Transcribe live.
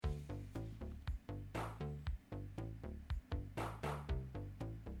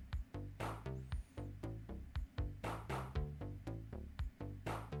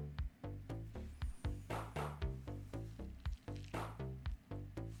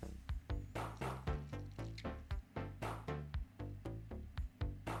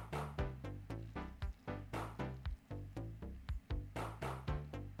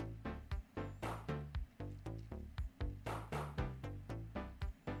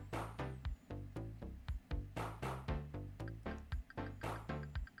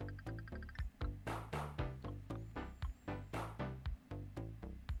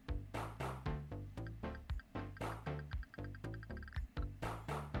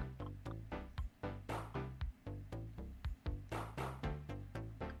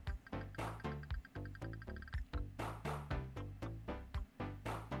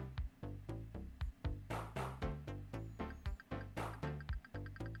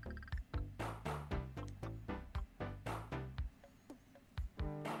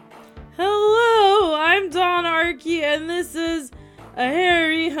Quirky, and this is a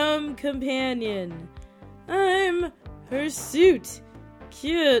hairy home companion. I'm hirsute,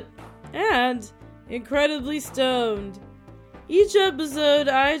 cute, and incredibly stoned. Each episode,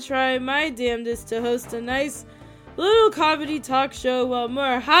 I try my damnedest to host a nice little comedy talk show while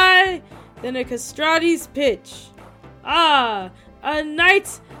more high than a castrati's pitch. A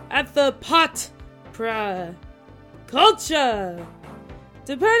night at the pot culture.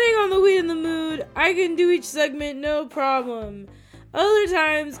 Depending on the weed and the mood, I can do each segment no problem. Other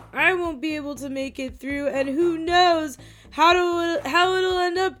times, I won't be able to make it through, and who knows how it'll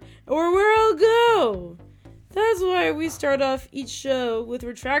end up or where I'll go. That's why we start off each show with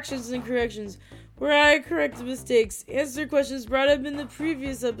retractions and corrections, where I correct mistakes, answer questions brought up in the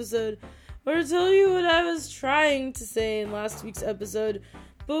previous episode, or tell you what I was trying to say in last week's episode,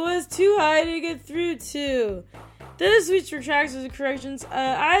 but was too high to get through to. This week's retractions and corrections,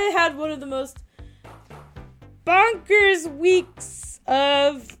 I had one of the most bonkers weeks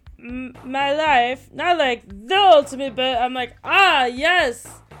of my life. Not like the ultimate, but I'm like, yes,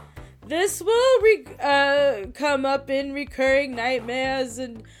 this will come up in recurring nightmares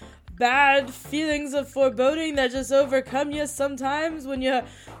and bad feelings of foreboding that just overcome you sometimes when your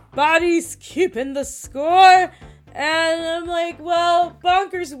body's keeping the score. And I'm like, well,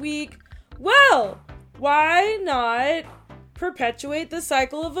 bonkers week. Well, why not perpetuate the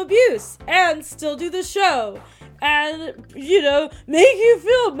cycle of abuse and still do the show? And, make you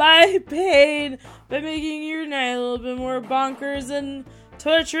feel my pain by making your night a little bit more bonkers and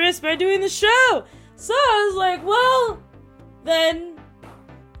torturous by doing the show. So I was like, well, then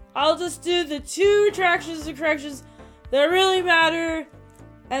I'll just do the 2 retractions and corrections that really matter,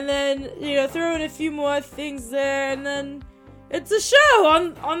 and then, throw in a few more things there, and then it's a show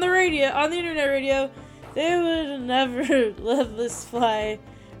on the radio, on the internet radio. They would never let this fly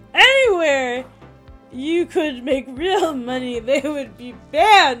anywhere you could make real money. They would be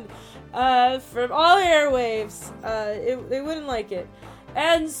banned from all airwaves. They wouldn't like it.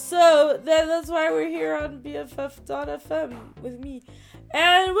 And so that's why we're here on BFF.FM with me.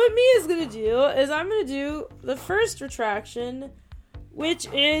 And what me is going to do is I'm going to do the first retraction, which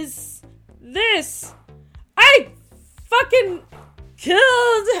is this. I fucking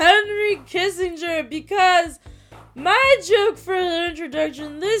killed Henry Kissinger because my joke for the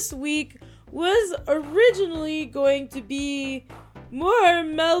introduction this week was originally going to be more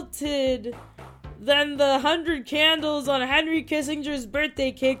melted than the 100 candles on Henry Kissinger's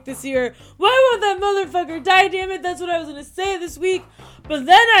birthday cake this year. Why won't that motherfucker die, damn it? That's what I was going to say this week. But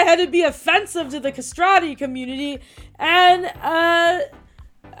then I had to be offensive to the castrati community, and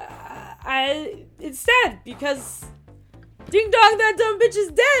I instead, because ding dong, that dumb bitch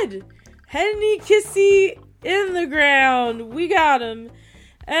is dead. Henry Kissy in the ground. We got him.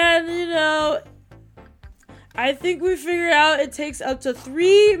 And, I think we figured out it takes up to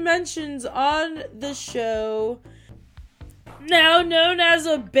 3 mentions on the show, now known as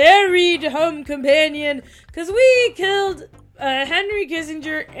a buried home companion, because we killed Henry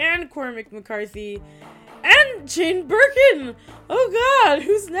Kissinger and Cormac McCarthy and Jane Birkin. Oh god,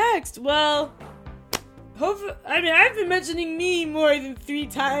 who's next? Well, I've been mentioning me more than 3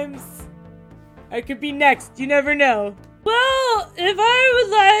 times. I could be next, you never know. Well, if I would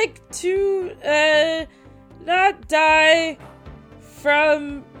like to, not die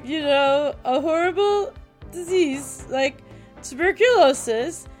from, a horrible disease like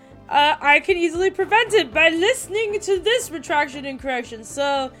tuberculosis, I can easily prevent it by listening to this retraction and correction.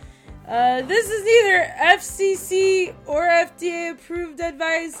 So, this is neither FCC or FDA approved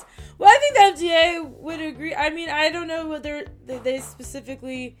advice. Well, I think the FDA would agree. I mean, I don't know whether how they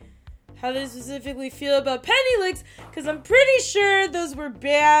specifically feel about penny licks, because I'm pretty sure those were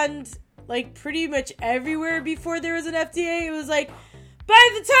banned like pretty much everywhere before there was an FDA. It was like, by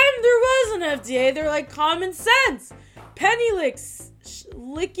the time there was an FDA, they're like common sense. Penny licks,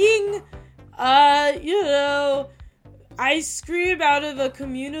 licking, ice cream out of a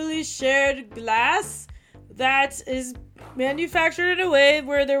communally shared glass that is manufactured in a way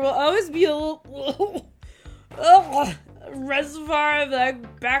where there will always be a little reservoir of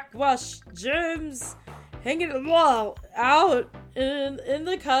like backwash germs hanging out in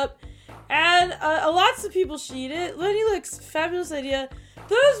the cup. And lots of people should eat it. Lenny Lick's fabulous idea.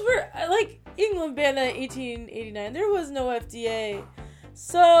 Those were, England banned that in 1889. There was no FDA.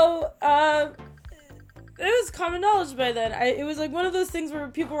 So, it was common knowledge by then. It was one of those things where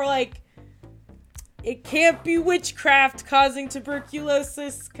people were like, it can't be witchcraft causing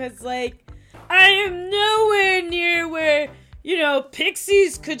tuberculosis, because, I am nowhere near where,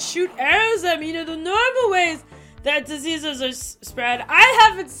 pixies could shoot arrows at me, the normal ways that diseases are spread. I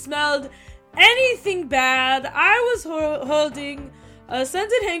haven't smelled anything bad. I was holding a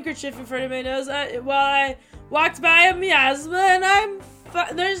scented handkerchief in front of my nose while I walked by a miasma, and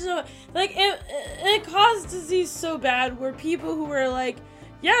there's no, like, it caused disease so bad where people who were like,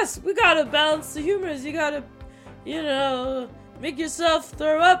 yes, we gotta balance the humors, you gotta, make yourself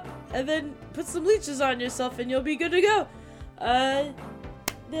throw up and then put some leeches on yourself and you'll be good to go.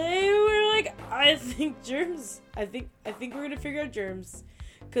 They were like, I think germs. I think we're gonna figure out germs,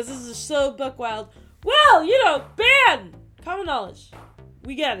 because this is so buck wild. Well, ban! Common knowledge.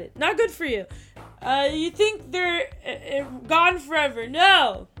 We get it. Not good for you. You think they're gone forever.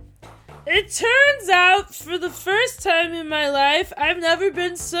 No. It turns out, for the first time in my life, I've never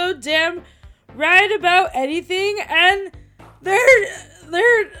been so damn right about anything, and there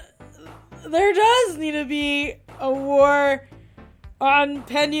does need to be a war on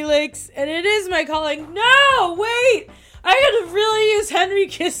Penny Lakes, and it is my calling. No, wait! I gotta really use Henry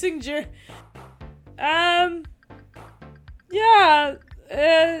Kissinger.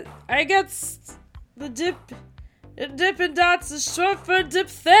 I guess the Dippin' Dots is short for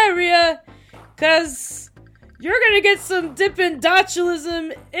diphtheria, cause you're gonna get some Dippin'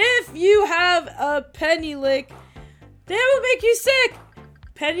 Dotulism if you have a Penny Lick. They will make you sick.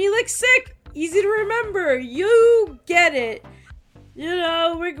 Penny Lick sick, easy to remember. You get it.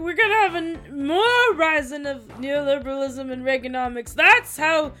 We're gonna have a more rising of neoliberalism and Reaganomics. That's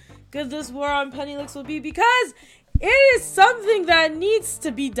how good this war on Penny Licks will be, because it is something that needs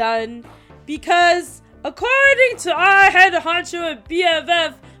to be done, because according to our head honcho at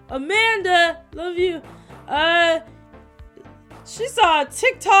BFF, Amanda, love you, she saw a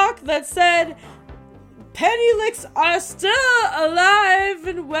TikTok that said Penny Licks are still alive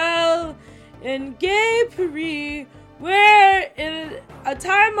and well in gay Paris, where in a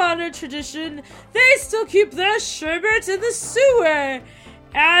time-honored tradition, they still keep their sherbet in the sewer.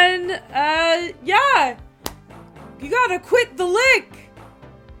 And, you gotta quit the lick.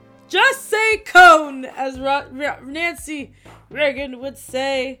 Just say cone, as Nancy Reagan would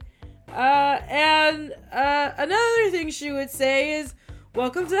say. And another thing she would say is,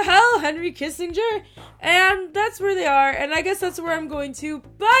 welcome to hell, Henry Kissinger. And that's where they are, and I guess that's where I'm going to.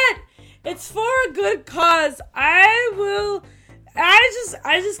 But it's for a good cause. I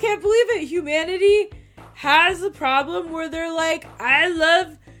just can't believe it. Humanity has a problem where they're like, I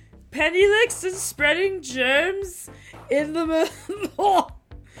love Penny Licks and spreading germs in the middle.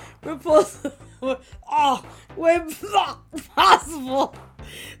 Repulsive. Oh, when possible.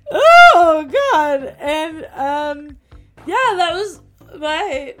 Oh, God. And, that was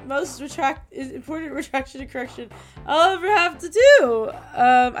my most important retraction and correction I'll ever have to do.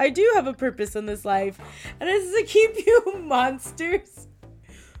 I do have a purpose in this life, and it's to keep you monsters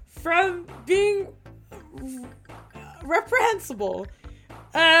from being reprehensible.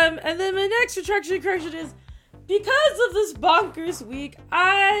 And then my next retraction and correction is, because of this bonkers week,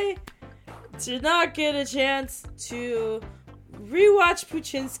 I did not get a chance to rewatch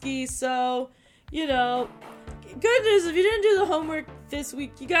Puchinsky, so, good news, if you didn't do the homework this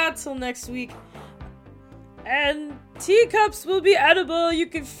week, you got till next week. And teacups will be edible. You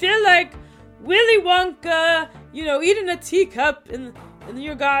can feel like Willy Wonka, eating a teacup in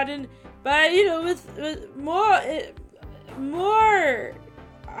your garden, but, with more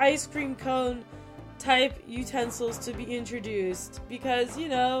ice cream cone type utensils to be introduced, because, you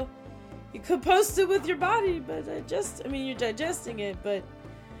could post it with your body, but you're digesting it, but,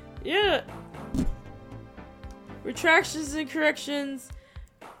 yeah. Retractions and corrections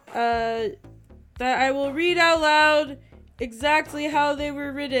that I will read out loud exactly how they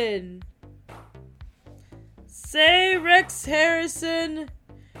were written. Say Rex Harrison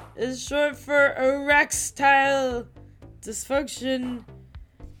is short for erectile dysfunction.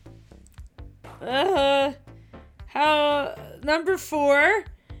 Number 4.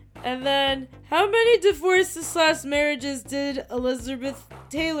 And then, how many divorces / marriages did Elizabeth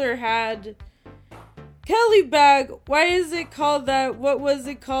Taylor had? Kelly bag, why is it called that? What was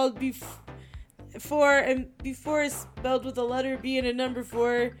it called before, and before is spelled with a letter B and a number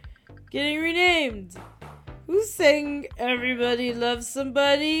 4, getting renamed? Who sang Everybody Loves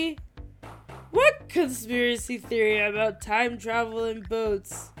Somebody? What conspiracy theory about time travel and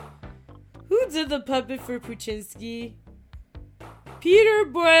boats? Who did the puppet for Puchinsky? Peter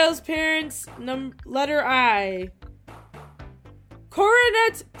Boyle's parents, letter I.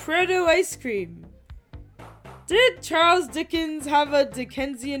 Coronet Proto ice cream. Did Charles Dickens have a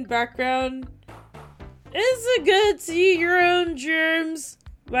Dickensian background? Is it good to eat your own germs?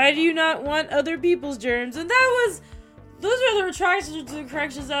 Why do you not want other people's germs? And those are the retractions and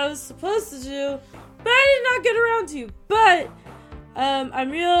corrections I was supposed to do, but I did not get around to. But I'm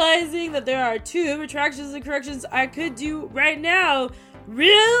realizing that there are 2 retractions and corrections I could do right now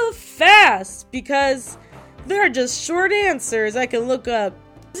real fast because they're just short answers I can look up.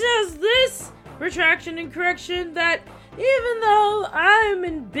 Just this retraction and correction that even though I'm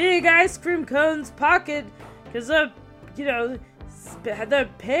in Big Ice Cream Cone's pocket because they're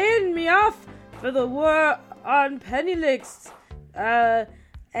paying me off for the war on Pennylicks,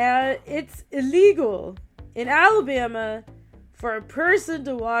 it's illegal in Alabama for a person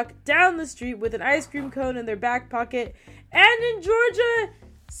to walk down the street with an ice cream cone in their back pocket, and in Georgia,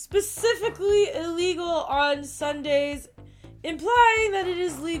 specifically illegal on Sundays, implying that it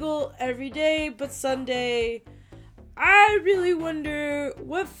is legal every day but Sunday. I really wonder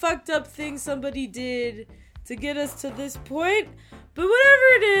what fucked up thing somebody did to get us to this point, but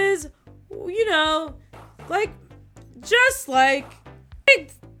whatever it is, just like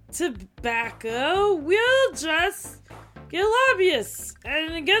tobacco, we'll just get lobbyists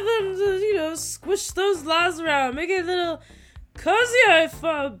and get them to, squish those laws around, make it a little cozier for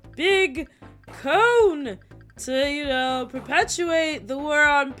a big cone to, perpetuate the war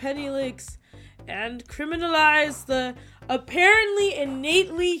on Pennylicks and criminalize the apparently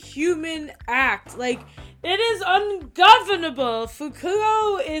innately human act. Like, it is ungovernable.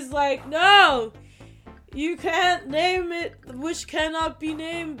 Foucault is like, no, you can't name it which cannot be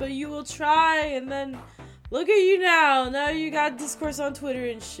named, but you will try, and then look at you now. Now you got discourse on Twitter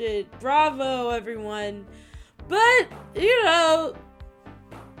and shit. Bravo, everyone. But,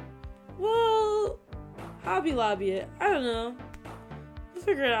 well, Hobby Lobby it. I don't know. We'll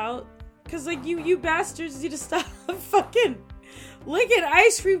figure it out. Because, you bastards need to stop fucking licking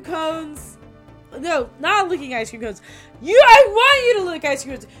ice cream cones. No, not licking ice cream cones. I want you to lick ice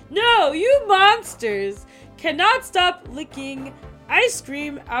cream cones. No, you monsters cannot stop licking ice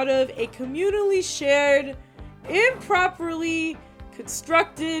cream out of a communally shared, improperly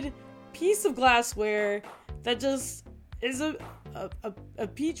constructed piece of glassware that just is a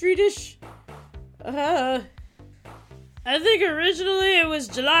petri dish. I think originally it was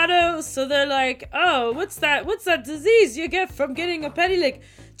gelato, so they're like, oh, what's that disease you get from getting a pennylick?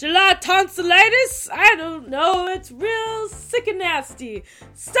 Gelatonsilitis? I don't know, it's real sick and nasty.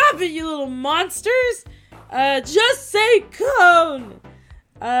 Stop it, you little monsters! Just say cone!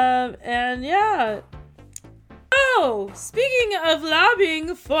 And yeah. Oh, speaking of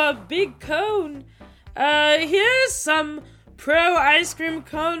lobbying for a big cone, here's some pro-ice cream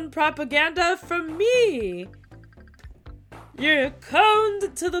cone propaganda from me. You're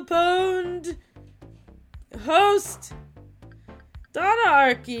coned to the pwned. Host Donna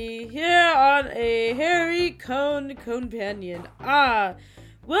Archie here on a hairy cone companion. Well,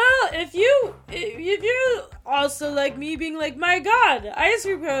 if you also like me being like, my god, ice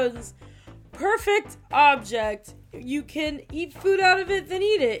cream cones, perfect object. You can eat food out of it, then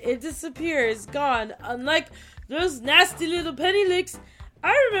eat it. It disappears, gone. Unlike those nasty little pennylicks.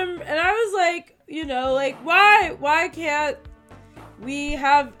 I remember, and I was like, why can't we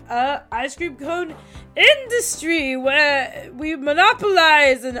have a ice cream cone industry where we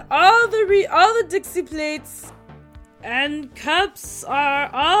monopolize and all the Dixie plates and cups are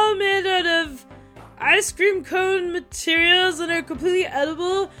all made out of ice cream cone materials and are completely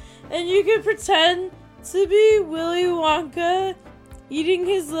edible, and you can pretend to be Willy Wonka eating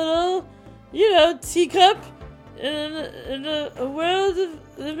his little, teacup in a world of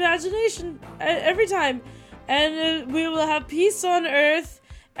imagination every time. And we will have peace on Earth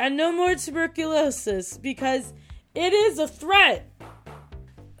and no more tuberculosis because it is a threat.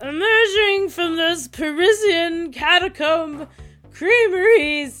 Emerging from those Parisian catacomb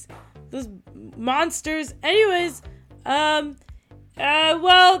creameries, those monsters. Anyways, while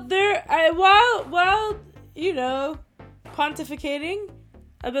pontificating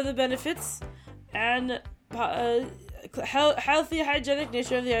about the benefits and healthy, hygienic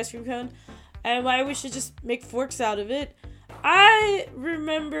nature of the ice cream cone, and why we should just make forks out of it, I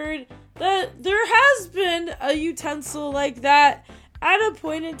remembered that there has been a utensil like that at a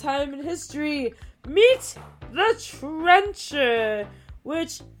point in time in history. Meet the trencher,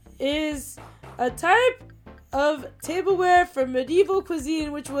 which is a type of tableware from medieval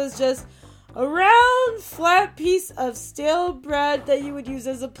cuisine, which was just a round, flat piece of stale bread that you would use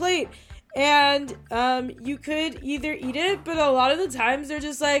as a plate. And you could either eat it, but a lot of the times they're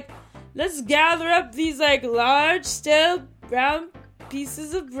just like, let's gather up these large, stale, brown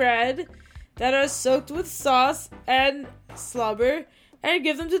pieces of bread that are soaked with sauce and slobber and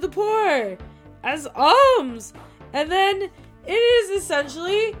give them to the poor as alms. And then it is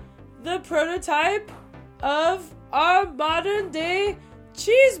essentially the prototype of our modern day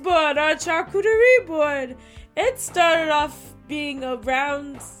cheese board, our charcuterie board. It started off being a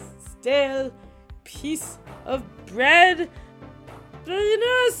round, stale piece of bread. But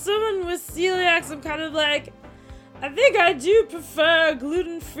as someone with celiacs, I'm kind of like, I think I do prefer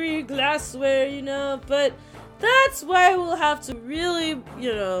gluten-free glassware, but that's why we'll have to really,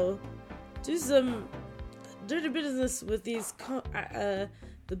 do some dirty business with these,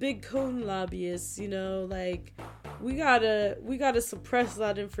 the big cone lobbyists, we gotta suppress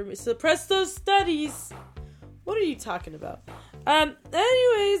that information, suppress those studies. What are you talking about?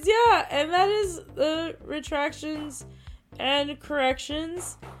 Anyways, yeah, and that is the retractions and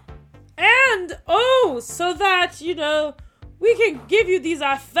corrections. And, so that, we can give you these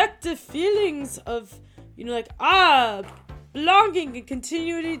affective feelings of, belonging and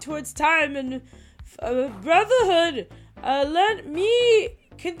continuity towards time and brotherhood. Let me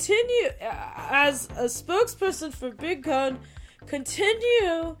continue, as a spokesperson for Big Cone,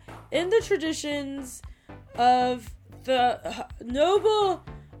 continue in the traditions of our noble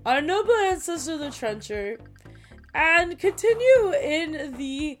ancestor, the Trencher, and continue in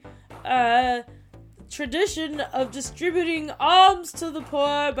the tradition of distributing alms to the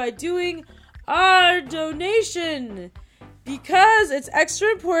poor by doing our donation, because it's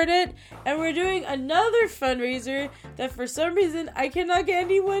extra important, and we're doing another fundraiser that for some reason I cannot get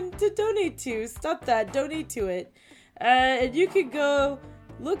anyone to donate to. Stop that. Donate to it. And you can go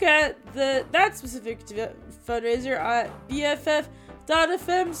look at that specific fundraiser at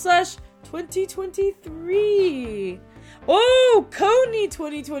bff.fm/2023. Oh, Coney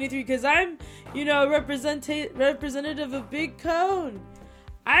 2023, because I'm, representative of Big Cone.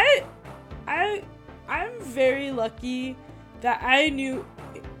 I'm very lucky that I knew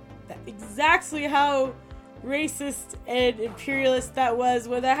exactly how racist and imperialist that was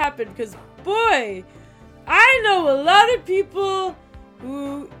when that happened, because boy, I know a lot of people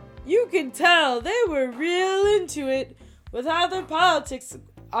who you can tell they were real into it with how their politics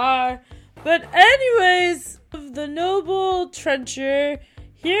are. But anyways, the noble Trencher,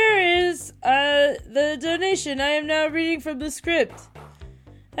 here is the donation. I am now reading from the script.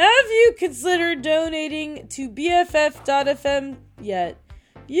 Have you considered donating to BFF.FM yet?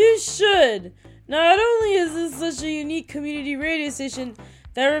 You should. Not only is this such a unique community radio station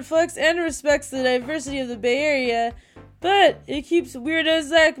that reflects and respects the diversity of the Bay Area, but it keeps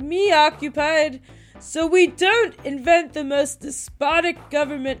weirdos like me occupied, so we don't invent the most despotic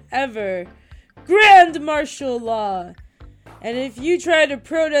government ever. Grand martial law. And if you try to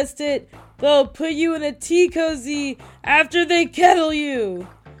protest it, they'll put you in a tea cozy after they kettle you.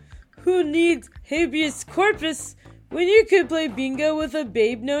 Who needs habeas corpus when you could play bingo with a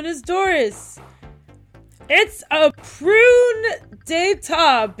babe known as Doris? It's a prune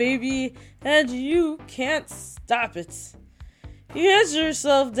d'etat, baby, and you can't stop it. Get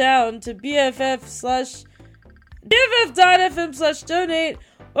yourself down to BFF.fm/donate,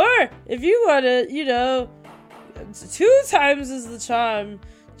 or if you want to, 2 times is the charm,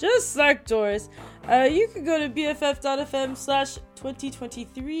 just like Doris. You can go to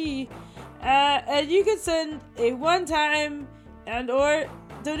BFF.fm/2023, and you can send a one-time and/or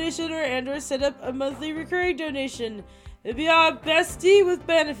donation or set up a monthly recurring donation. It'd be our bestie with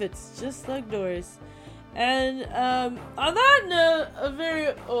benefits, just like Doris. And on that note of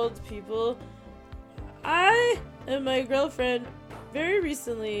very old people, I and my girlfriend very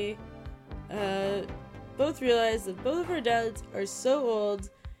recently both realized that both of our dads are so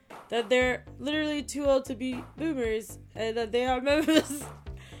old that they're literally too old to be boomers, and that they are members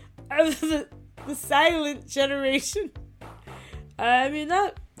of the silent generation. I mean,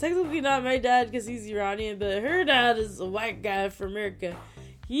 not technically not my dad because he's Iranian, but her dad is a white guy from America.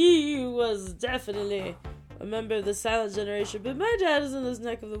 He was definitely a member of the silent generation, but my dad is in this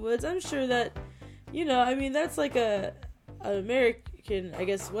neck of the woods. I'm sure that, that's like an American, I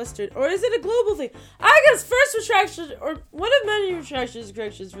guess, Western, or is it a global thing? I guess first retraction, or one of many corrections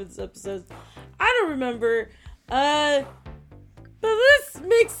for this episode. I don't remember. But this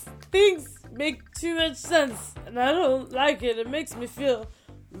makes things make too much sense, and I don't like it. It makes me feel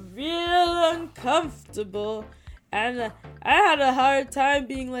real uncomfortable, and I had a hard time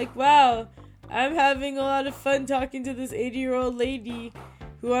being like, wow, I'm having a lot of fun talking to this 80-year-old lady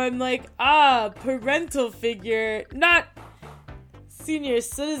who I'm like, parental figure, not senior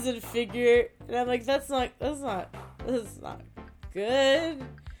citizen figure. And I'm like, that's not good.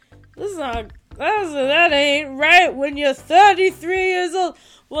 That ain't right when you're 33 years old.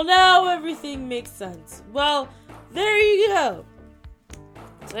 Well, now everything makes sense. Well, there you go.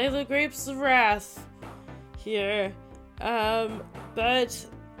 Play the grapes of wrath here. But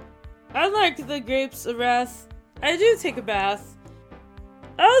unlike the grapes of wrath, I do take a bath.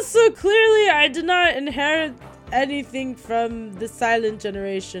 Also, clearly, I did not inherit anything from the silent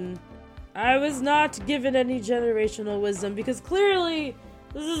generation. I was not given any generational wisdom because clearly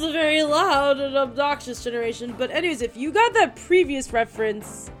this is a very loud and obnoxious generation. But anyways, if you got that previous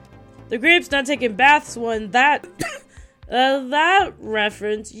reference, the grapes not taking baths one, that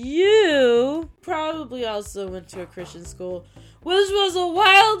reference, you probably also went to a Christian school, which was a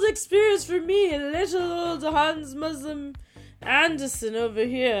wild experience for me, little old Hans Muslim Anderson over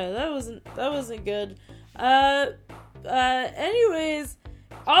here. That wasn't good. Anyways,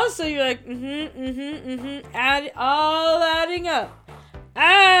 also you're like, adding up.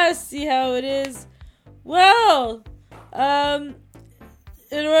 I see how it is. Well, in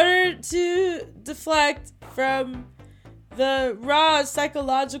order to deflect from the raw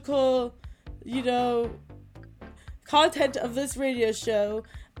psychological, content of this radio show,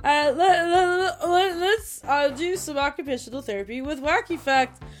 let's do some occupational therapy with Wacky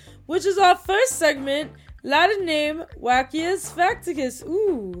Fact, which is our first segment, Latin name, Wackius Facticus.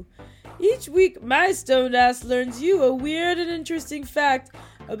 Ooh. Each week, my stoned ass learns you a weird and interesting fact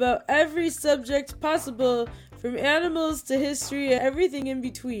about every subject possible, from animals to history and everything in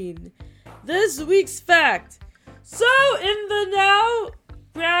between. This week's fact. So, in the now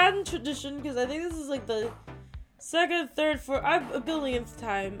grand tradition, because I think this is like the second, third, fourth, a billionth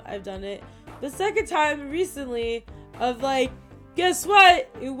time I've done it. The second time recently of guess what?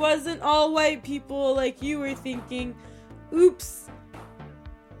 It wasn't all white people like you were thinking. Oops.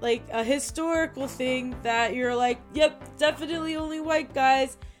 Like a historical thing that you're like, yep, definitely only white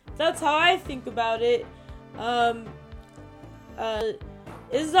guys. That's how I think about it.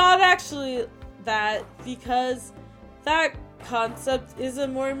 It's not actually that, because that concept is a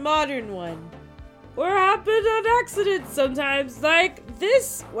more modern one. Or happened on accident sometimes, like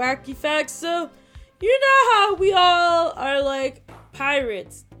this wacky fact. So, you know how we all are like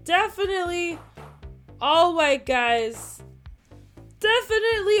pirates. Definitely all white guys.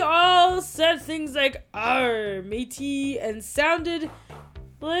 Definitely all said things like "arr, matey" and sounded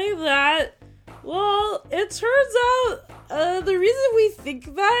like that. Well, it turns out the reason we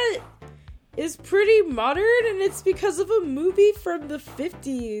think that is pretty modern, and it's because of a movie from the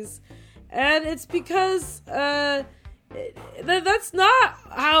 50s. And it's because that's not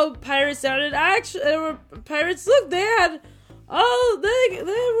how pirates sounded. Pirates, look, they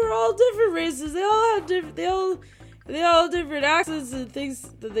were all different races. They all had different accents and things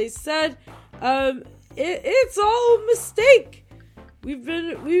that they said. It's all a mistake.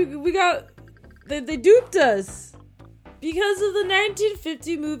 They duped us because of the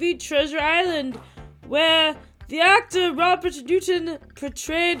 1950 movie Treasure Island, where the actor Robert Newton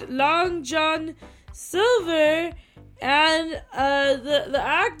portrayed Long John Silver, and the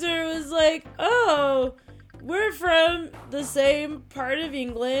actor was like, "Oh, we're from the same part of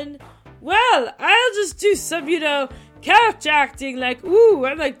England. Well, I'll just do some, character acting, like, ooh,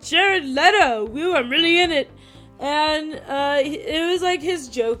 I'm like Jared Leto. Ooh, I'm really in it." And it was like his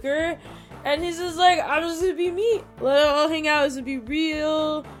Joker, and he's just like, "I'm just gonna be me. I'll hang out. It's gonna be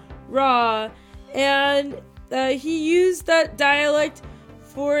real raw." And he used that dialect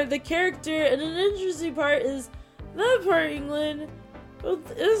for the character, and an interesting part is that part of England.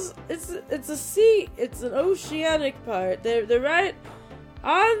 It's a sea. It's an oceanic part. They're right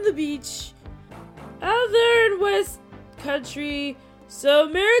on the beach, out there in West Country. So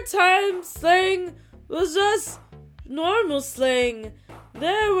maritime slang was just normal slang.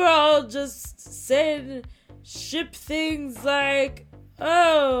 They were all just saying ship things like,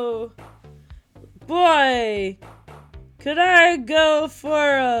 "Oh boy, could I go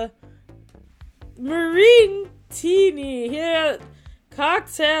for a martini here at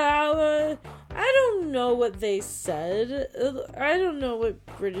cocktail hour?" I don't know what they said. I don't know what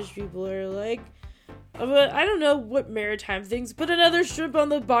British people are like. But I don't know what maritime things. Put another shrimp on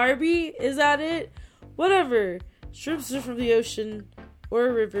the Barbie? Is that it? Whatever. Shrimps are from the ocean or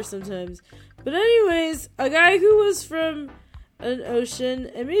a river sometimes. But anyways, a guy who was from an ocean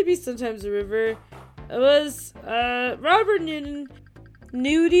and maybe sometimes a river was Robert Newton.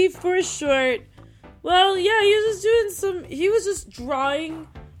 Nudie for short. Well, yeah, he was just drawing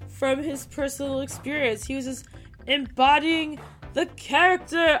from his personal experience. He was just embodying the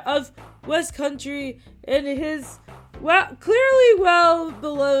character of West Country in his clearly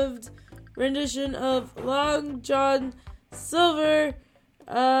well-beloved rendition of Long John Silver,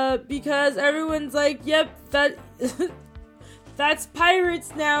 because everyone's like, yep, that's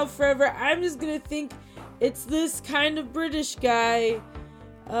pirates now forever. I'm just gonna think it's this kind of British guy.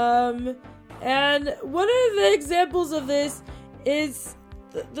 And one of the examples of this is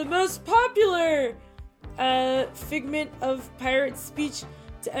the most popular figment of pirate speech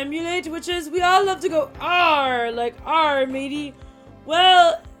to emulate, which is we all love to go R, like R, matey.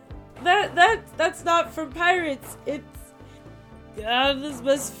 Well, that's not from Pirates. It's this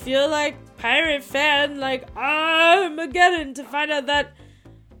must feel like pirate fan, like Armageddon, to find out that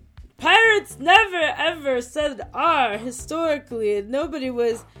Pirates never ever said R historically. Nobody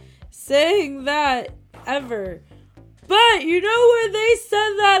was saying that ever. But you know where they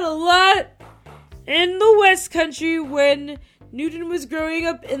said that a lot? In the West Country, when Newton was growing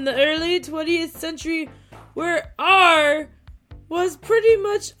up in the early 20th century, where R was pretty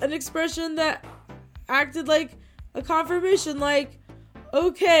much an expression that acted like a confirmation, like,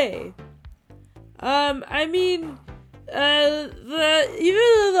 okay. Even though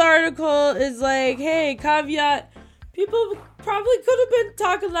the article is like, hey, caveat, people probably could have been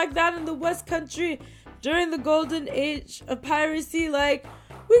talking like that in the West Country during the golden age of piracy. Like,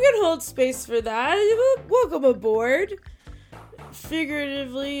 we can hold space for that. Welcome aboard.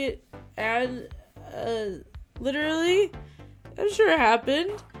 Figuratively and literally, I'm sure it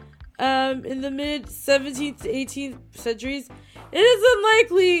happened. In the mid 17th to 18th centuries, it is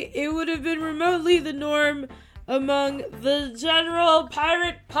unlikely it would have been remotely the norm among the general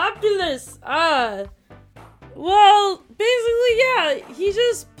pirate populace. Well, basically, yeah, he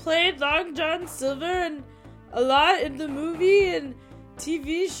just played Long John Silver and a lot in the movie and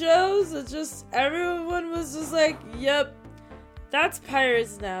TV shows. It's just, everyone was just like, yep, that's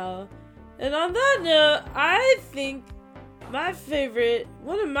Pirates now. And on that note, I think one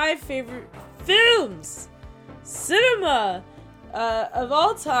of my favorite films, cinema, of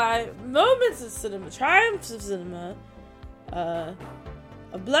all time, moments of cinema, triumphs of cinema, a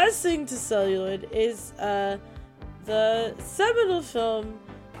blessing to celluloid, is the seminal film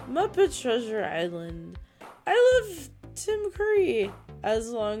Muppet Treasure Island. I love Tim Curry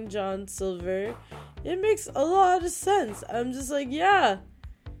as Long John Silver. It makes a lot of sense. I'm just like, yeah,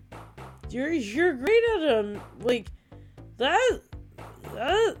 you're great at him. Like, that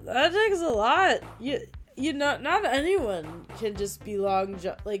takes a lot. You know, not anyone can just be Long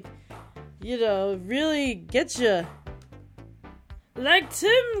John, like, really get you. Like,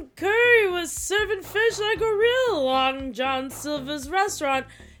 Tim Curry was serving fish like a real Long John Silver's restaurant,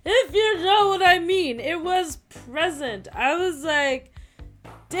 if you know what I mean. It was present. I was like,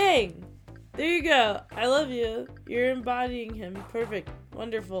 dang, there you go. I love you. You're embodying him. Perfect.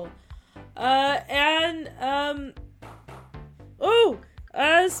 Wonderful.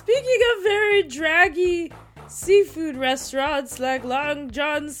 Speaking of very draggy seafood restaurants like Long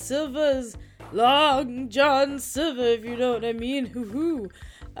John Silver's, Long John Silver, if you know what I mean, hoo-hoo.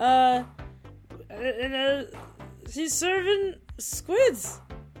 He's serving squids,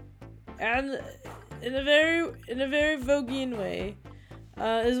 and in a very Voguian way,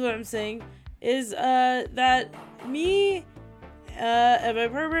 is what I'm saying, is, that me, and my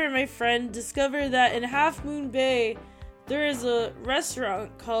partner and my friend discovered that in Half Moon Bay, there is a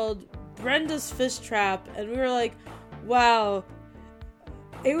restaurant called Brenda's Fish Trap, and we were like, wow,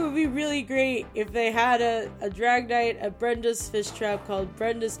 it would be really great if they had a drag night at Brenda's Fish Trap called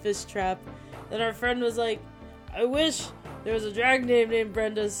Brenda's Fish Trap. Then our friend was like, I wish there was a drag name named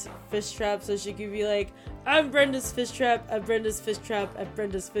Brenda's Fish Trap so she could be like, I'm Brenda's Fish Trap at Brenda's Fish Trap at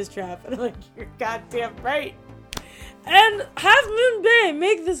Brenda's Fish Trap. And I'm like, you're goddamn right. And Half Moon Bay,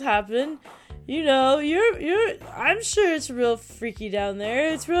 make this happen. I'm sure it's real freaky down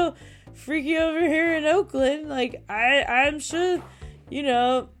there. It's real freaky over here in Oakland. Like, I'm sure,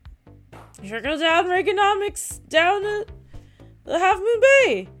 trickle down economics down at the Half Moon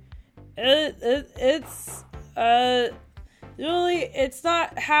Bay. It's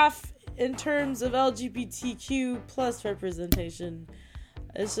not half in terms of LGBTQ plus representation.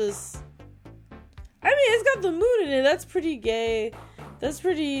 It's just, it's got the moon in it. That's pretty gay. That's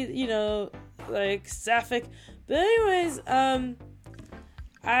pretty, like, sapphic. But anyways,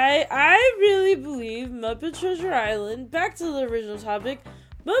 I really believe Muppet Treasure Island, back to the original topic,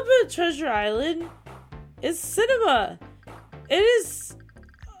 Muppet Treasure Island is cinema. It is,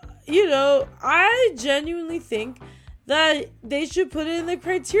 I genuinely think that they should put it in the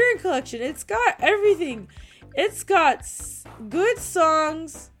Criterion Collection. It's got everything. It's got good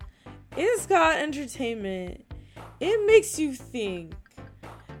songs. It's got entertainment. It makes you think.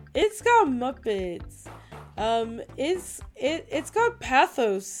 It's got Muppets. It's got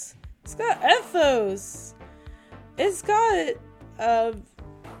pathos. It's got ethos. It's got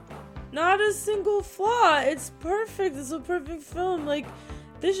not a single flaw. It's perfect. It's a perfect film. Like,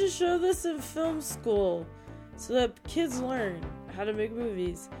 they should show this in film school so that kids learn how to make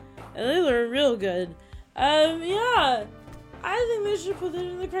movies, and they learn real good. Yeah, I think they should put it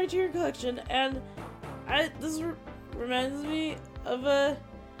in the Criterion Collection. And this reminds me of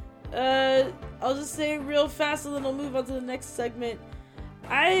I'll just say it real fast and then I'll move on to the next segment.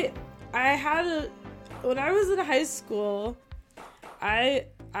 I had when I was in high school, I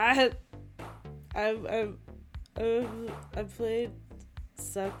played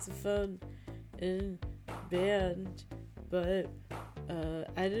saxophone in band, but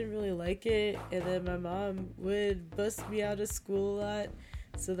I didn't really like it, and then my mom would bust me out of school a lot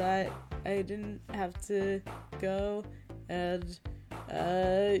so that I didn't have to go, and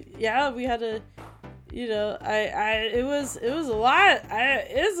we had to, it was a lot.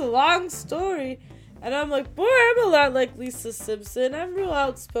 It's a long story, and I'm like, boy, I'm a lot like Lisa Simpson. I'm real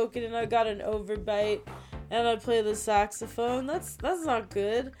outspoken, and I got an overbite, and I play the saxophone. That's not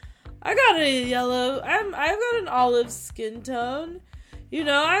good. I got I've got an olive skin tone.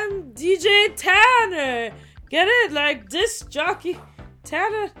 I'm DJ Tanner. Get it? Like disc jockey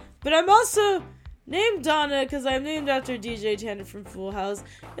Tanner. But I'm also named Donna because I'm named after DJ Tanner from Full House.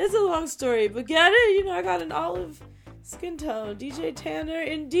 It's a long story, but get it? I got an olive skin tone. DJ Tanner,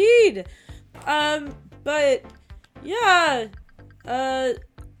 indeed. But yeah.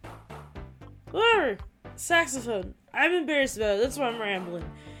 Whatever. Saxophone. I'm embarrassed about it. That's why I'm rambling.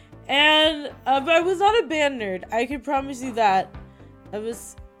 And but I was not a band nerd. I can promise you that. I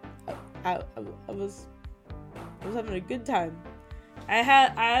was having a good time. I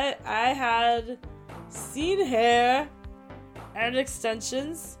had seen hair and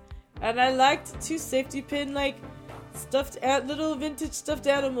extensions, and I liked to safety pin little vintage stuffed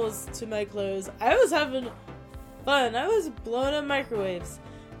animals to my clothes. I was having fun. I was blowing up microwaves.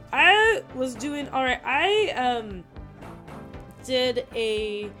 I was doing alright. I did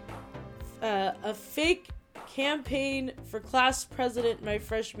a fake campaign for class president my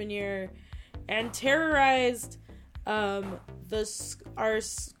freshman year and terrorized our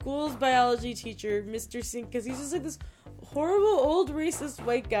school's biology teacher, Mr. Sink, because he's just like this horrible old racist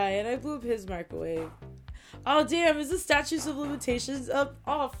white guy, and I blew up his microwave. Oh damn, is the statutes of limitations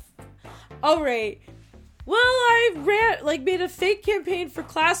off? Alright. Well, I made a fake campaign for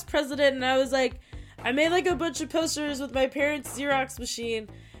class president, and I made a bunch of posters with my parents' Xerox machine,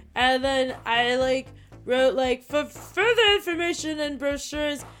 and then I wrote for further information and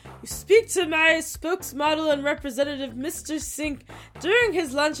brochures, speak to my spokesmodel and representative, Mr. Sink, during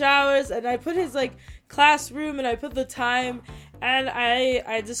his lunch hours, and I put his classroom, and I put the time, and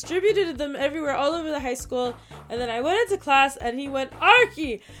I distributed them everywhere, all over the high school, and then I went into class, and he went,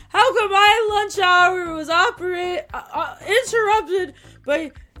 Archie, how come my lunch hour was interrupted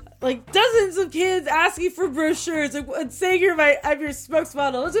by dozens of kids asking for brochures and saying I'm your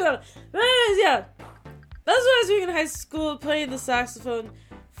spokesmodel? Let's do that. Yeah, that's what I was doing in high school, playing the saxophone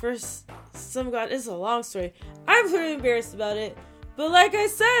for some god. It's a long story. I'm pretty embarrassed about it, but like I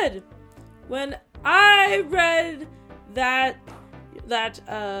said, when I read that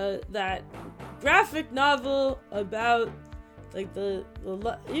graphic novel about I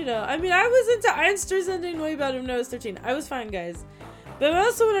was into Einstein's ending way better when I was 13. I was fine, guys. But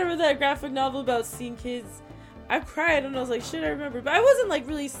also when I read that graphic novel about seeing kids, I cried and I was like, shit, I remember. But I wasn't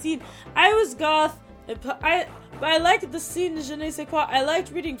really seen. I was goth, but I liked the scene de Je ne sais quoi. I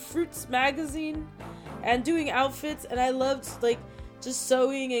liked reading Fruits magazine and doing outfits, and I loved just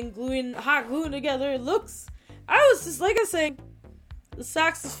sewing and hot gluing together looks. I was just, like I was saying, the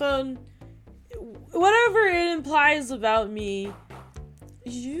saxophone, whatever it implies about me,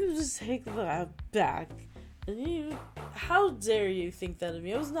 you just take that back. And how dare you think that of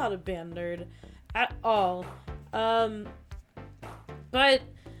me? I was not a band nerd at all. I played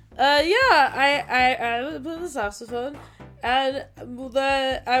the saxophone, and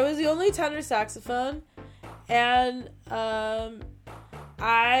I was the only tenor saxophone, and I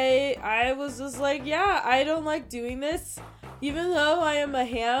was just I don't like doing this, even though I am a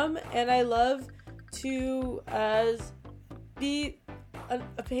ham and I love to be a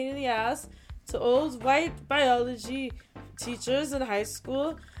pain in the ass to old white biology teachers in high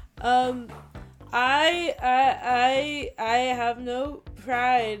school. I have no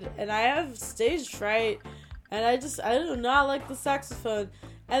pride, and I have stage fright, and I do not like the saxophone.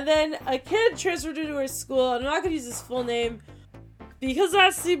 And then a kid transferred into our school, and I'm not gonna use his full name because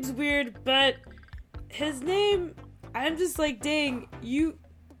that seems weird, but his name, I'm just dang, you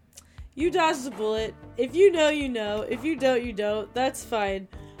dodged a bullet. If you know, you know. If you don't, you don't. That's fine.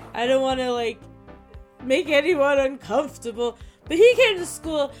 I don't want to make anyone uncomfortable. But he came to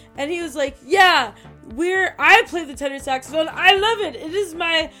school and he was like, yeah, I play the tenor saxophone. I love it. It is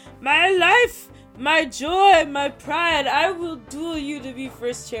my life, my joy, my pride. I will duel you to be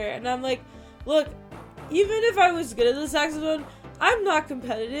first chair. And I'm like, look, even if I was good at the saxophone, I'm not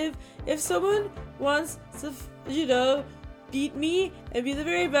competitive. If someone wants to, beat me and be the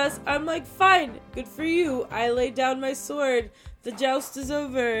very best, I'm like, fine, good for you. I laid down my sword. The joust is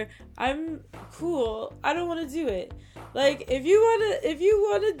over. I'm cool. I don't want to do it. Like, if you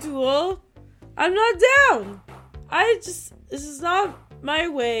want to duel, I'm not down. This is not my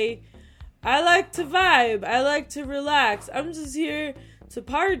way. I like to vibe. I like to relax. I'm just here to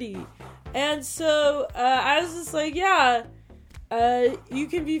party. And so, I was just like, yeah, you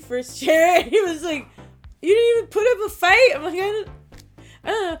can be first chair. And he was like, you didn't even put up a fight? I'm like, I don't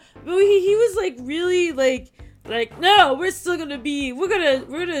know. But he was like, really like, no, we're gonna,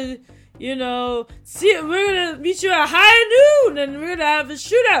 we're gonna meet you at high noon, and we're gonna have a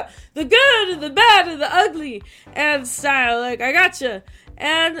shootout. The good and the bad and the ugly and style. Like, I gotcha.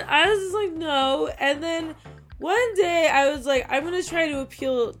 And I was just like, no. And then one day I was like, I'm gonna try to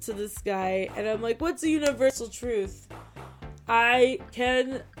appeal to this guy. And I'm like, what's a universal truth I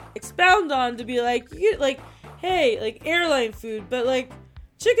can expound on to be like, hey, like airline food, but like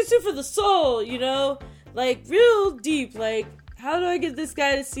chicken soup for the soul, like real deep, like how do I get this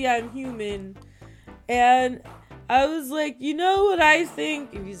guy to see I'm human? And I was like, you know what I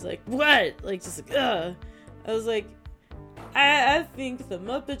think? And he's like, what? Like, just like, ugh. I was like, I think the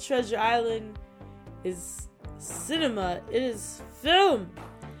Muppet Treasure Island is cinema. It is film.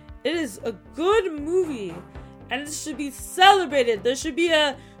 It is a good movie. And it should be celebrated. There should be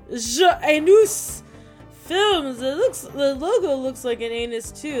a anus films. The logo looks like an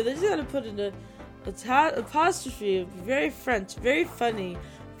anus too. They just gotta put in a apostrophe. Very French, very funny,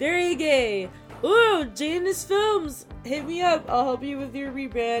 very gay. Ooh, Janus Films, hit me up. I'll help you with your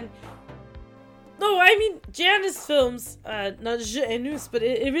rebrand. No, I mean Janus Films, not Janus, but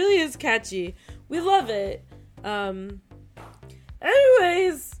it really is catchy. We love it. Anyways,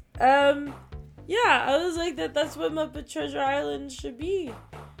 yeah, I was like that's what Muppet Treasure Island should be.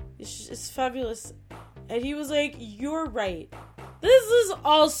 It's fabulous. And he was like, you're right. This is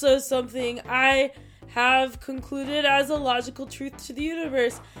also something I have concluded as a logical truth to the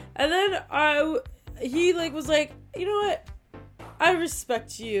universe. And then he was like, you know what? I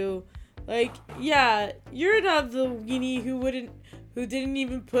respect you. Like, yeah, you're not the weenie who didn't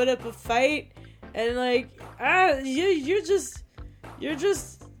even put up a fight. And like, you're just, this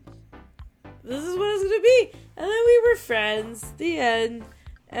is what it's gonna be. And then we were friends. The end.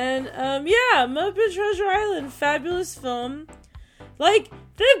 And, yeah, Muppet Treasure Island, fabulous film. Like,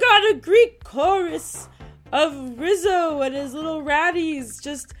 they've got a Greek chorus of Rizzo and his little ratties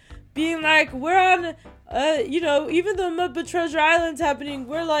just being like, we're on, even though Muppet Treasure Island's happening,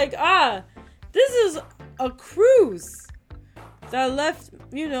 we're like, this is a cruise that left,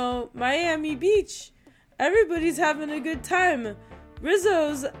 Miami Beach. Everybody's having a good time.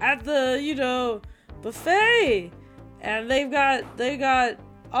 Rizzo's at the, buffet. And they got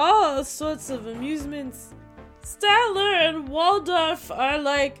all sorts of amusements. Statler and Waldorf are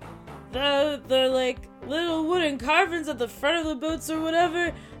like the like little wooden carvings at the front of the boats or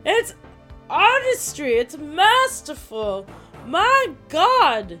whatever. It's artistry. It's masterful. My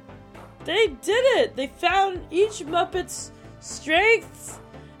God, they did it. They found each Muppet's strengths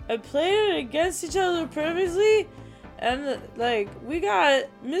and played it against each other perfectly. And like, we got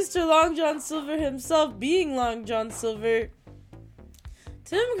Mr. Long John Silver himself being Long John Silver.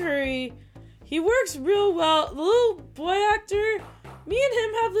 Tim Curry, he works real well. The little boy actor, me and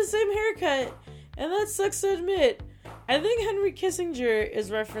him have the same haircut, and that sucks to admit. I think Henry Kissinger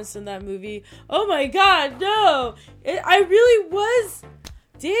is referenced in that movie. Oh my God, no! I really was.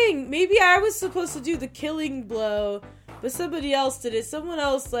 Dang, maybe I was supposed to do the killing blow, but somebody else did it. Someone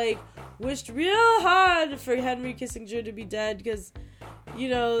else, wished real hard for Henry Kissinger to be dead, because,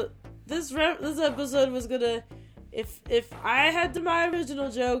 this episode was gonna... If I had done my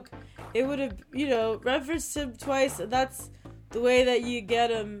original joke, it would have, referenced him twice, and that's the way that you get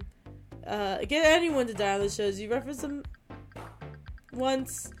him, get anyone to die on the shows. You reference them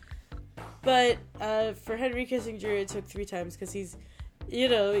once, but, for Henry Kissinger, it took 3 times, because he's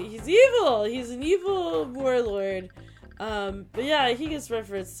evil. He's an evil warlord. But yeah, he gets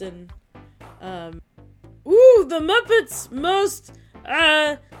referenced in, the Muppets' most,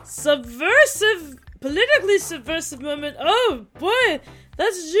 politically subversive moment. Oh boy,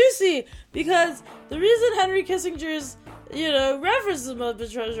 that's juicy, because the reason Henry Kissinger's, references the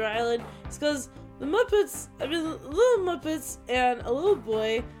Muppet Treasure Island is because the Muppets, Little Muppets and a little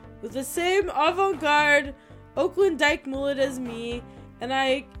boy with the same avant-garde Oakland Dyke mullet as me, and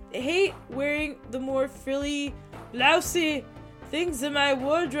I hate wearing the more frilly, blousy things in my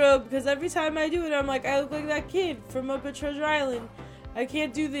wardrobe, because every time I do it, I'm like, I look like that kid from Muppet Treasure Island. I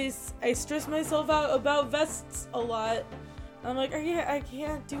can't do this. I stress myself out about vests a lot. I'm like, I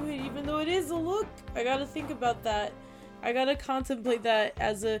can't do it, even though it is a look. I gotta think about that. I gotta contemplate that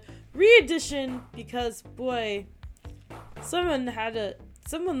as a re-edition because, boy, someone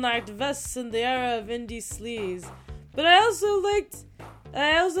liked vests in the era of indie sleaze. But I also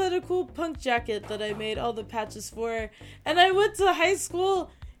had a cool punk jacket that I made all the patches for. And I went to high school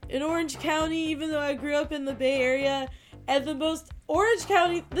in Orange County, even though I grew up in the Bay Area. And Orange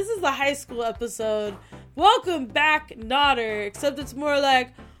County, this is the high school episode. Welcome back, Nodder. Except it's more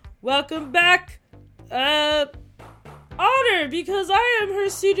like, welcome back, Otter, because I am her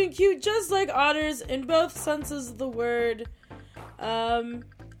student cute, just like otters in both senses of the word.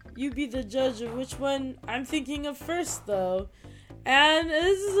 You be the judge of which one I'm thinking of first, though. And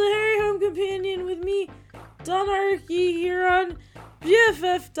this is a Harry Home Companion with me, Don Arky, here on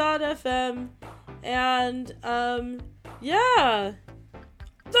BFF.fm. And, yeah.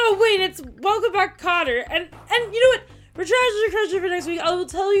 Oh, wait, it's Welcome Back, Cotter. And you know what? For Tragedy Crusher for next week, I will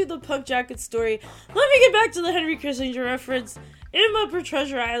tell you the punk jacket story. Let me get back to the Henry Kissinger reference. In Muppet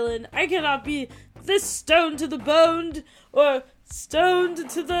Treasure Island, I cannot be this stoned to the boned, or stoned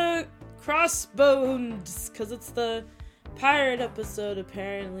to the crossbones, because it's the pirate episode,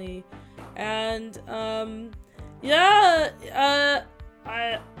 apparently. And, our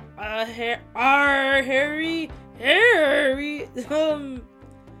Harry,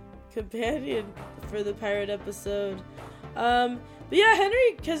 companion for the pirate episode. But yeah,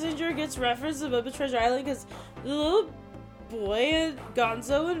 Henry Kissinger gets referenced in Muppet Treasure Island because the little boy and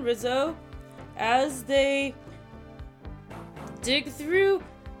Gonzo and as they dig through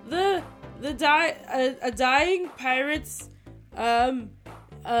a dying pirate's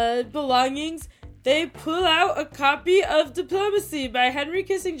belongings, they pull out a copy of Diplomacy by Henry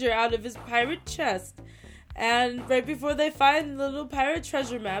Kissinger out of his pirate chest. And right before they find the little pirate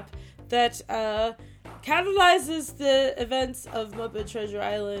treasure map that catalyzes the events of Muppet Treasure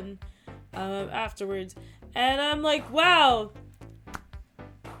Island afterwards. And I'm like, wow,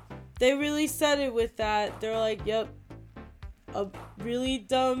 they really said it with that. They're like, yep, a really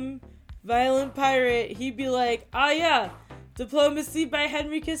dumb, violent pirate. He'd be like, yeah, Diplomacy by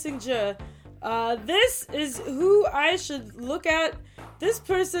Henry Kissinger. This is who I should look at. This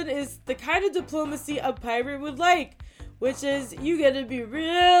person is the kind of diplomacy a pirate would like, which is you get to be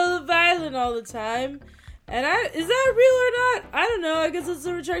real violent all the time. And is that real or not? I don't know. I guess it's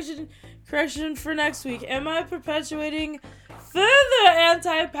a correction for next week. Am I perpetuating further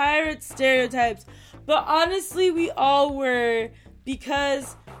anti-pirate stereotypes? But honestly, we all were,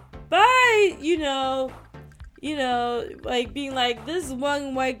 because by, like being like, this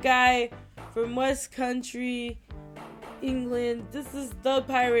one white guy from West Country, England, this is the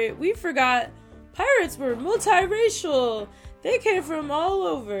pirate. We forgot pirates were multiracial. They came from all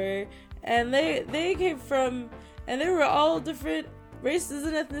over, and they came from, and they were all different races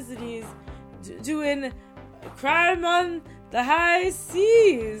and ethnicities doing crime on the high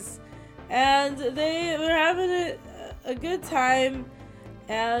seas, and they were having a good time.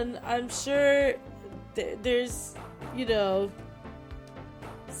 And I'm sure there's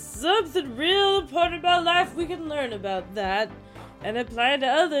something real important about life we can learn about that and apply to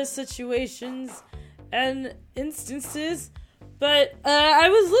other situations and instances. But I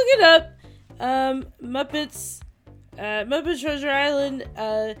was looking up Muppet Treasure Island,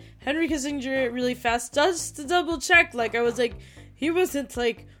 Henry Kissinger really fast, just to double check. Like, I was like, he wasn't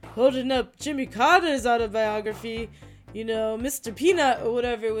like holding up Jimmy Carter's autobiography, Mr. Peanut or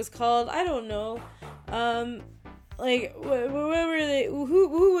whatever it was called. I don't know. Like, where were they?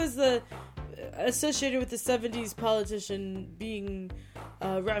 Who was the associated with the 70s politician being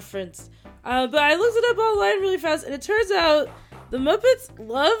referenced? But I looked it up online really fast, and it turns out the Muppets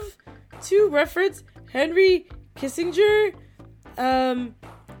love to reference Henry Kissinger.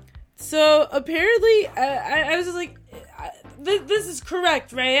 So apparently, I was just like, this is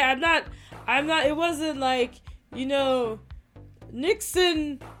correct, right? I'm not. It wasn't like,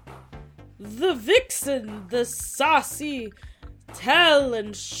 Nixon, the vixen, the saucy, tell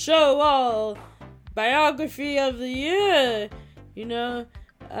and show all biography of the year,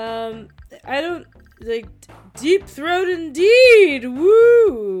 I don't, like, deep throat indeed,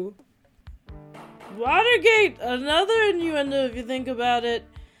 woo! Watergate, another innuendo if you think about it.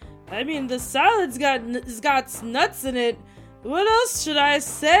 I mean, the salad's got nuts in it. What else should I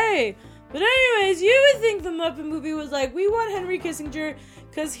say? But anyways, you would think the Muppet movie was like, we want Henry Kissinger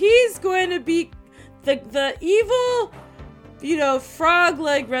because he's going to be the evil, frog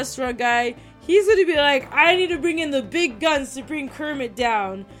leg restaurant guy. He's going to be like, I need to bring in the big guns to bring Kermit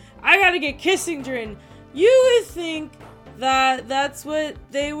down. I got to get Kissinger in. You would think that that's what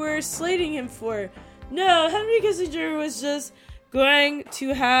they were slating him for. No, Henry Kissinger was just going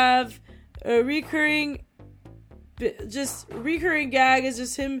to have a recurring just recurring gag is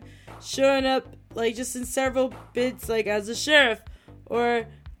just him showing up, like, just in several bits, like, as a sheriff or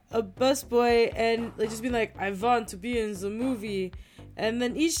a busboy, and, like, just being like, I want to be in the movie. And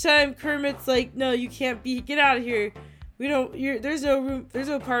then each time Kermit's like, no, you can't be, get out of here. There's no room, there's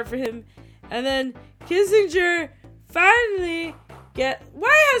no part for him. And then Kissinger finally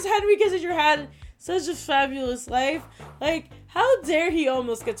why has Henry Kissinger had such a fabulous life? Like, how dare he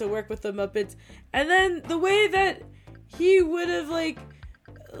almost get to work with the Muppets? And then the way that he would have,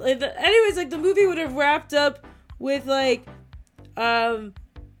 the movie would have wrapped up with, like, Henry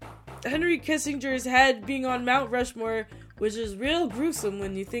Kissinger's head being on Mount Rushmore, which is real gruesome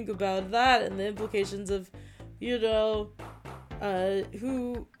when you think about that and the implications of, who,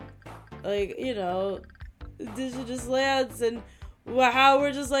 like, indigenous lands, and how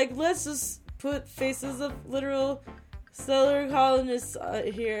we're just like, let's just put faces of literal settler colonists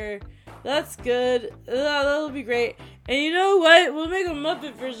here. That's good. That'll be great. And you know what? We'll make a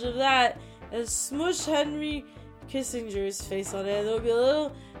Muppet version of that and smush Henry Kissinger's face on it. There'll be a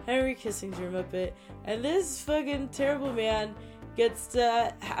little Henry Kissinger Muppet. And this fucking terrible man gets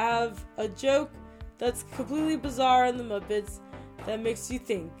to have a joke that's completely bizarre in the Muppets that makes you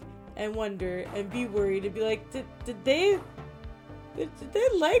think and wonder and be worried and be like, did they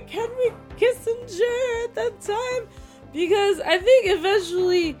like Henry Kissinger at that time? Because I think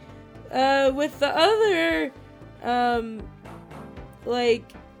eventually, with the other,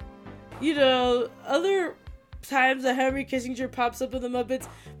 other times that Henry Kissinger pops up in the Muppets,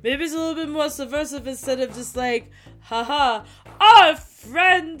 maybe it's a little bit more subversive instead of just like, haha, our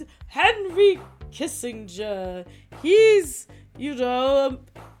friend Henry Kissinger. He's,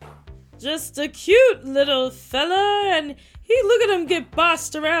 just a cute little fella, and look at him get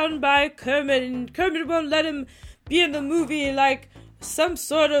bossed around by Kermit, and Kermit won't let him be in the movie like some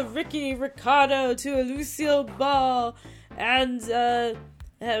sort of Ricky Ricardo to a Lucille Ball. And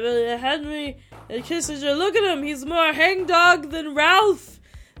Henry Kissinger, look at him, he's more hangdog than Ralph.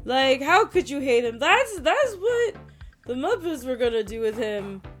 Like, how could you hate him? That's what the Muppets were gonna do with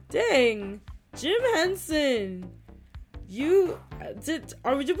him. Dang, Jim Henson. Did we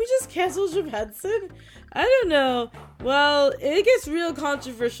just cancel Jim Henson? I don't know. Well, it gets real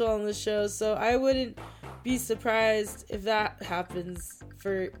controversial on the show, so I wouldn't be surprised if that happens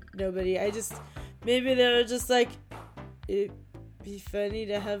for nobody. Maybe they were just like, it'd be funny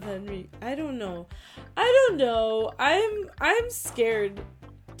to have Henry. I don't know. I'm scared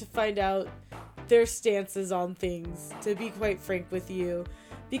to find out their stances on things, to be quite frank with you.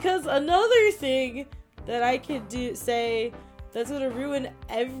 Because another thing that I could say that's gonna ruin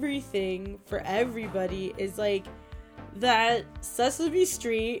everything for everybody is, like, that Sesame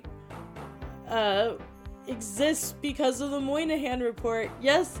Street exists because of the Moynihan Report.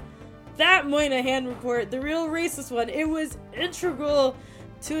 Yes, that Moynihan Report, the real racist one, it was integral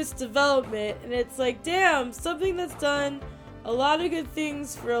to its development, and it's like, damn, something that's done a lot of good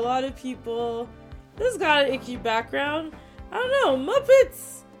things for a lot of people. This has got an icky background. I don't know,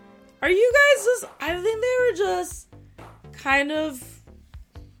 Muppets, are you guys I think they were just kind of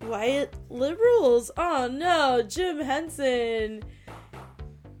white liberals. Oh no, Jim Henson.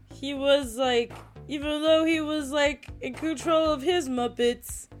 He was like, even though he was like in control of his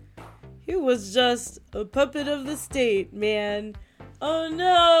Muppets, he was just a puppet of the state, man. Oh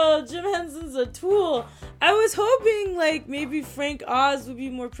no, Jim Henson's a tool. I was hoping like maybe Frank Oz would be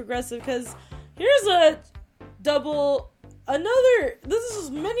more progressive, because here's this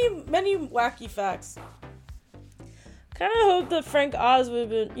is many wacky facts. Kind of hope that Frank Oz would have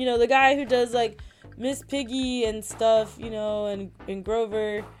been, the guy who does like Miss Piggy and stuff, and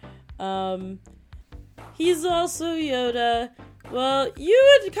Grover. He's also Yoda. Well,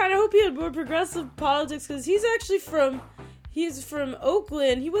 you would kind of hope he had more progressive politics, because he's from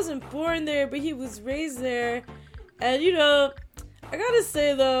Oakland. He wasn't born there, but he was raised there. And, I gotta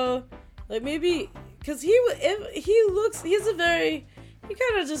say, though, like, maybe, because he kind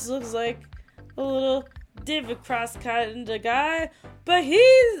of just looks like a little David Cross kind of guy. But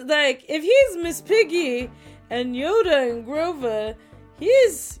he's, like, if he's Miss Piggy and Yoda and Grover,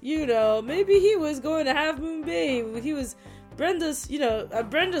 he's, maybe he was going to Half Moon Bay. He was Brenda's,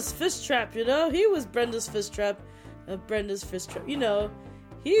 Brenda's Fish Trap, he was Brenda's Fish Trap.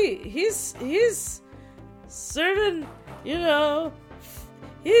 He's serving,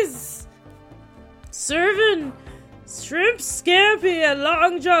 he's serving shrimp scampi at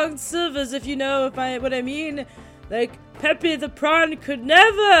Long John Silver's, if you know what I mean. Like, Pepe the Prawn could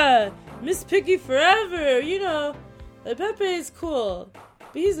never. Miss Piggy forever, Like, Pepe is cool,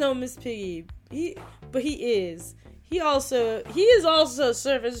 but he's no Miss Piggy. He is. He is also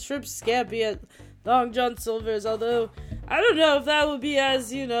serving shrimp scampi at Long John Silver's, although I don't know if that would be as,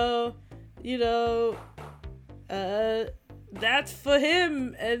 that's for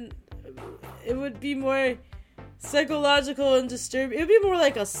him, and it would be more psychological and disturbing. It would be more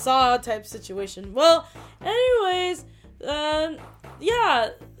like a Saw type situation. Well, anyways, yeah,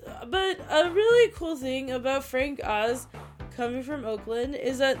 but a really cool thing about Frank Oz coming from Oakland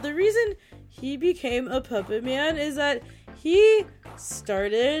is that the reason he became a puppet man is that he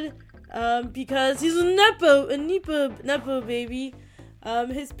started because he's a nepo baby.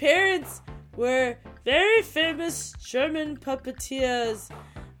 His parents were very famous German puppeteers,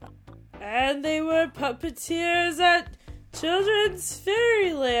 and they were puppeteers at Children's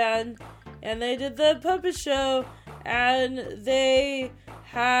Fairyland, and they did the puppet show, and they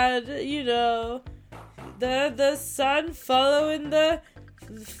had, the son following the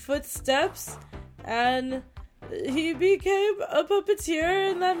footsteps, and he became a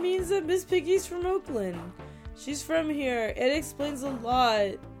puppeteer, and that means that Miss Piggy's from Oakland. She's from here. It explains a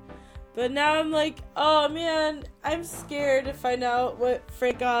lot. But now I'm like, oh man, I'm scared to find out what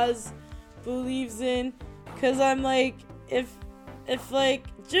Frank Oz believes in. Cause I'm like, if like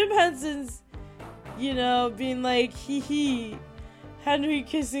Jim Henson's, being like, hee, Henry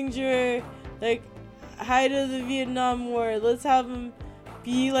Kissinger, like, height of the Vietnam War, let's have him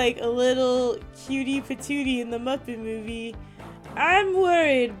be like a little cutie patootie in the Muppet movie. I'm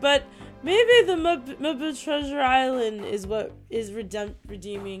worried, but maybe the Muppet Treasure Island is what is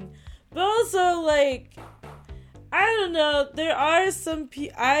redeeming. But also, like, I don't know, there are some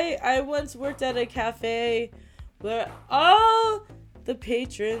I once worked at a cafe where all the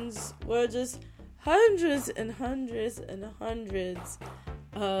patrons were just hundreds and hundreds and hundreds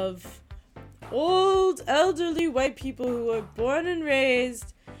of old, elderly white people who were born and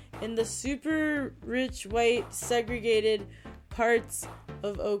raised in the super rich, white, segregated parts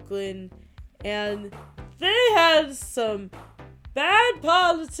of Oakland, and they had some bad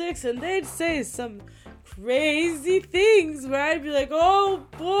politics, and they'd say some crazy things where I'd be like, oh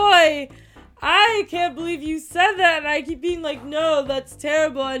boy, I can't believe you said that, and I keep being like, no, that's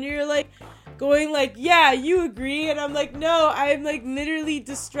terrible, and you're like, going like, yeah, you agree, and I'm like, no, I'm like literally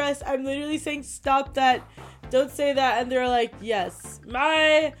distressed, I'm literally saying, stop that, don't say that, and they're like, yes,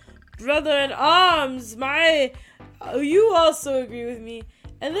 my brother in arms, you also agree with me,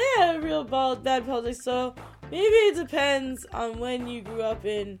 and they had a real bad politics, so maybe it depends on when you grew up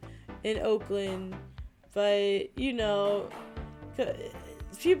in Oakland, but,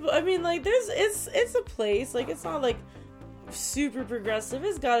 people, I mean, like, it's a place, like, it's not, like, super progressive,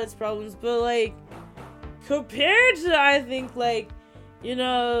 it's got its problems, but, like, compared to, I think, like,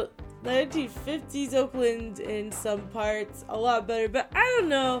 1950s Oakland in some parts, a lot better, but I don't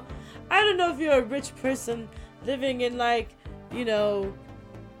know if you're a rich person living in, like,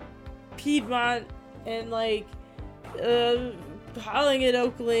 Piedmont and, like, calling it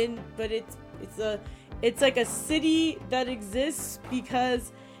Oakland, but it's like a city that exists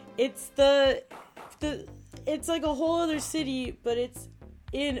because it's it's like a whole other city, but it's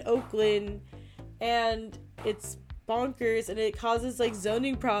in Oakland, and it's bonkers, and it causes, like,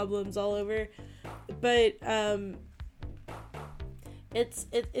 zoning problems all over, but,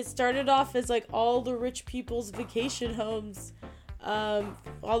 it started off as, like, all the rich people's vacation homes,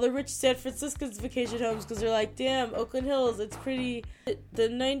 all the rich San Francisco's vacation homes, because they're like, damn, Oakland Hills, it's pretty. The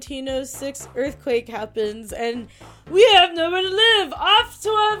 1906 earthquake happens, and we have nowhere to live. Off to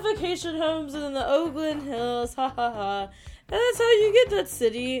our vacation homes in the Oakland Hills, ha ha ha. And that's how you get that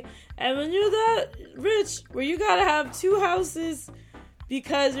city. And when you're that rich, where you gotta have two houses,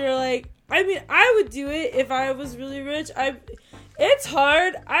 because you're like, I mean, I would do it if I was really rich. It's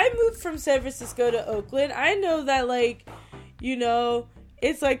hard. I moved from San Francisco to Oakland. I know that, like,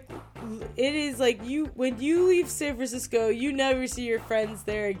 it's like, it is like, when you leave San Francisco, you never see your friends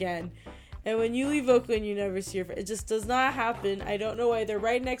there again. And when you leave Oakland, you never see your friends. It just does not happen. I don't know why. They're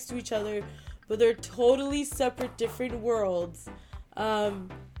right next to each other, but they're totally separate, different worlds.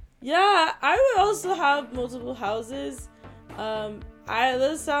 Yeah, I would also have multiple houses.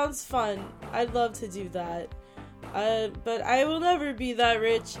 That sounds fun. I'd love to do that. But I will never be that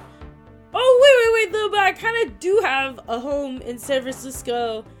rich. Oh, wait, though, but I kind of do have a home in San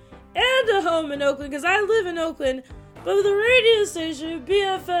Francisco and a home in Oakland, because I live in Oakland, but the radio station,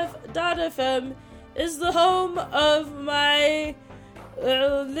 BFF.FM, is the home of my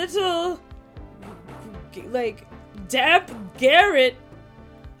little, like, damp garret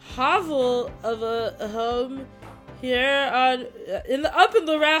hovel of a home here up in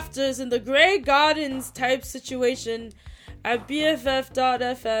the rafters in the Grey Gardens type situation at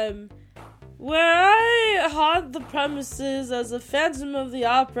BFF.FM. where I haunt the premises as a Phantom of the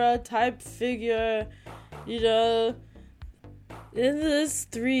Opera type figure, you know, in this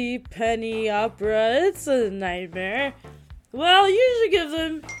 3-penny opera. It's a nightmare. Well, you should give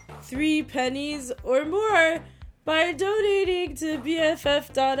them 3 pennies or more by donating to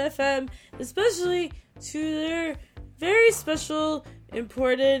BFF.FM, especially to their very special,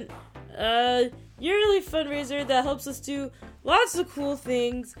 important, yearly fundraiser that helps us do lots of cool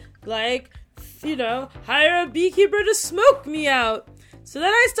things, like, you know, hire a beekeeper to smoke me out. So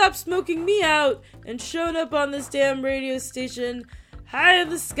then I stopped smoking me out and showed up on this damn radio station high in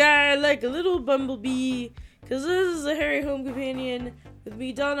the sky like a little bumblebee. Because this is a Harry Home Companion with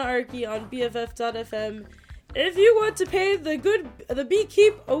me, Donna Archie, on BFF.FM. If you want to pay the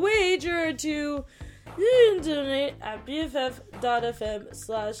beekeep a wager or two, you can donate at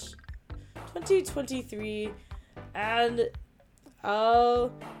BFF.FM/2023, and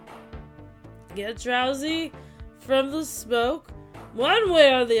I'll get drowsy from the smoke one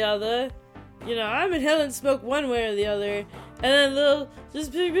way or the other. You know, I'm inhaling smoke one way or the other, and then they'll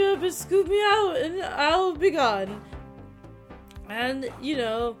just pick me up and scoop me out, and I'll be gone. And, you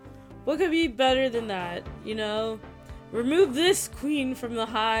know, what could be better than that, you know? Remove this queen from the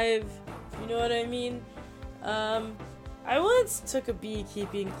hive, you know what I mean? I once took a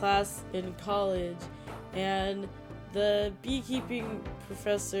beekeeping class in college, and the beekeeping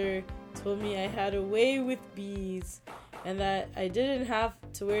professor told me I had a way with bees, and that I didn't have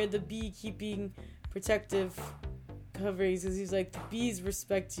to wear the beekeeping protective coverings, because he's like, the bees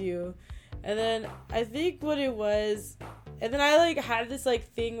respect you. And then I think what it was, and then I like had this like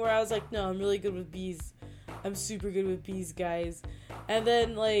thing where I was like, no, I'm really good with bees. I'm super good with bees, guys. And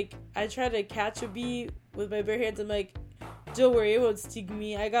then like I tried to catch a bee with my bare hands. I'm like, don't worry, it won't sting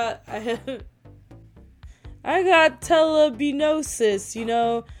me. I got telebinosis, you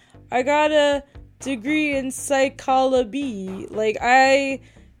know. I got a degree in psychology. Like, I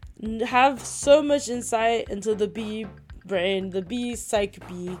have so much insight into the bee brain, the bee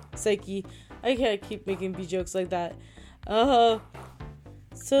psyche. I can't keep making bee jokes like that. So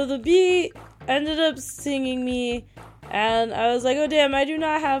the bee ended up stinging me, and I was like, oh damn, I do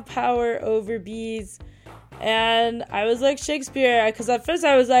not have power over bees. And I was like Shakespeare, because at first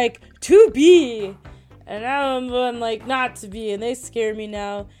I was like, to be, and now I'm going like, not to be, and they scare me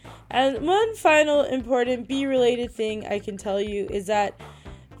now. And one final important bee-related thing I can tell you is that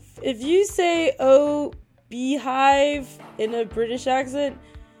if you say, oh, beehive in a British accent,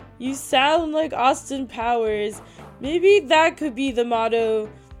 you sound like Austin Powers. Maybe that could be the motto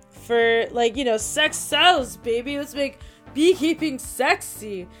for, like, you know, sex sells, baby. Let's make beekeeping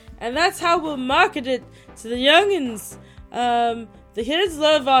sexy. And that's how we'll market it to the youngins. The kids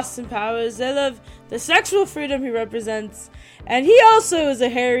love Austin Powers. They love the sexual freedom he represents. And he also is a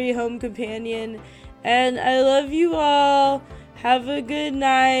Harry Home Companion. And I love you all. Have a good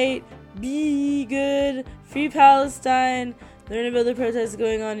night. Be good. Free Palestine. Learn about the protests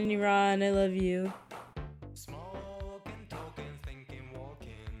going on in Iran. I love you.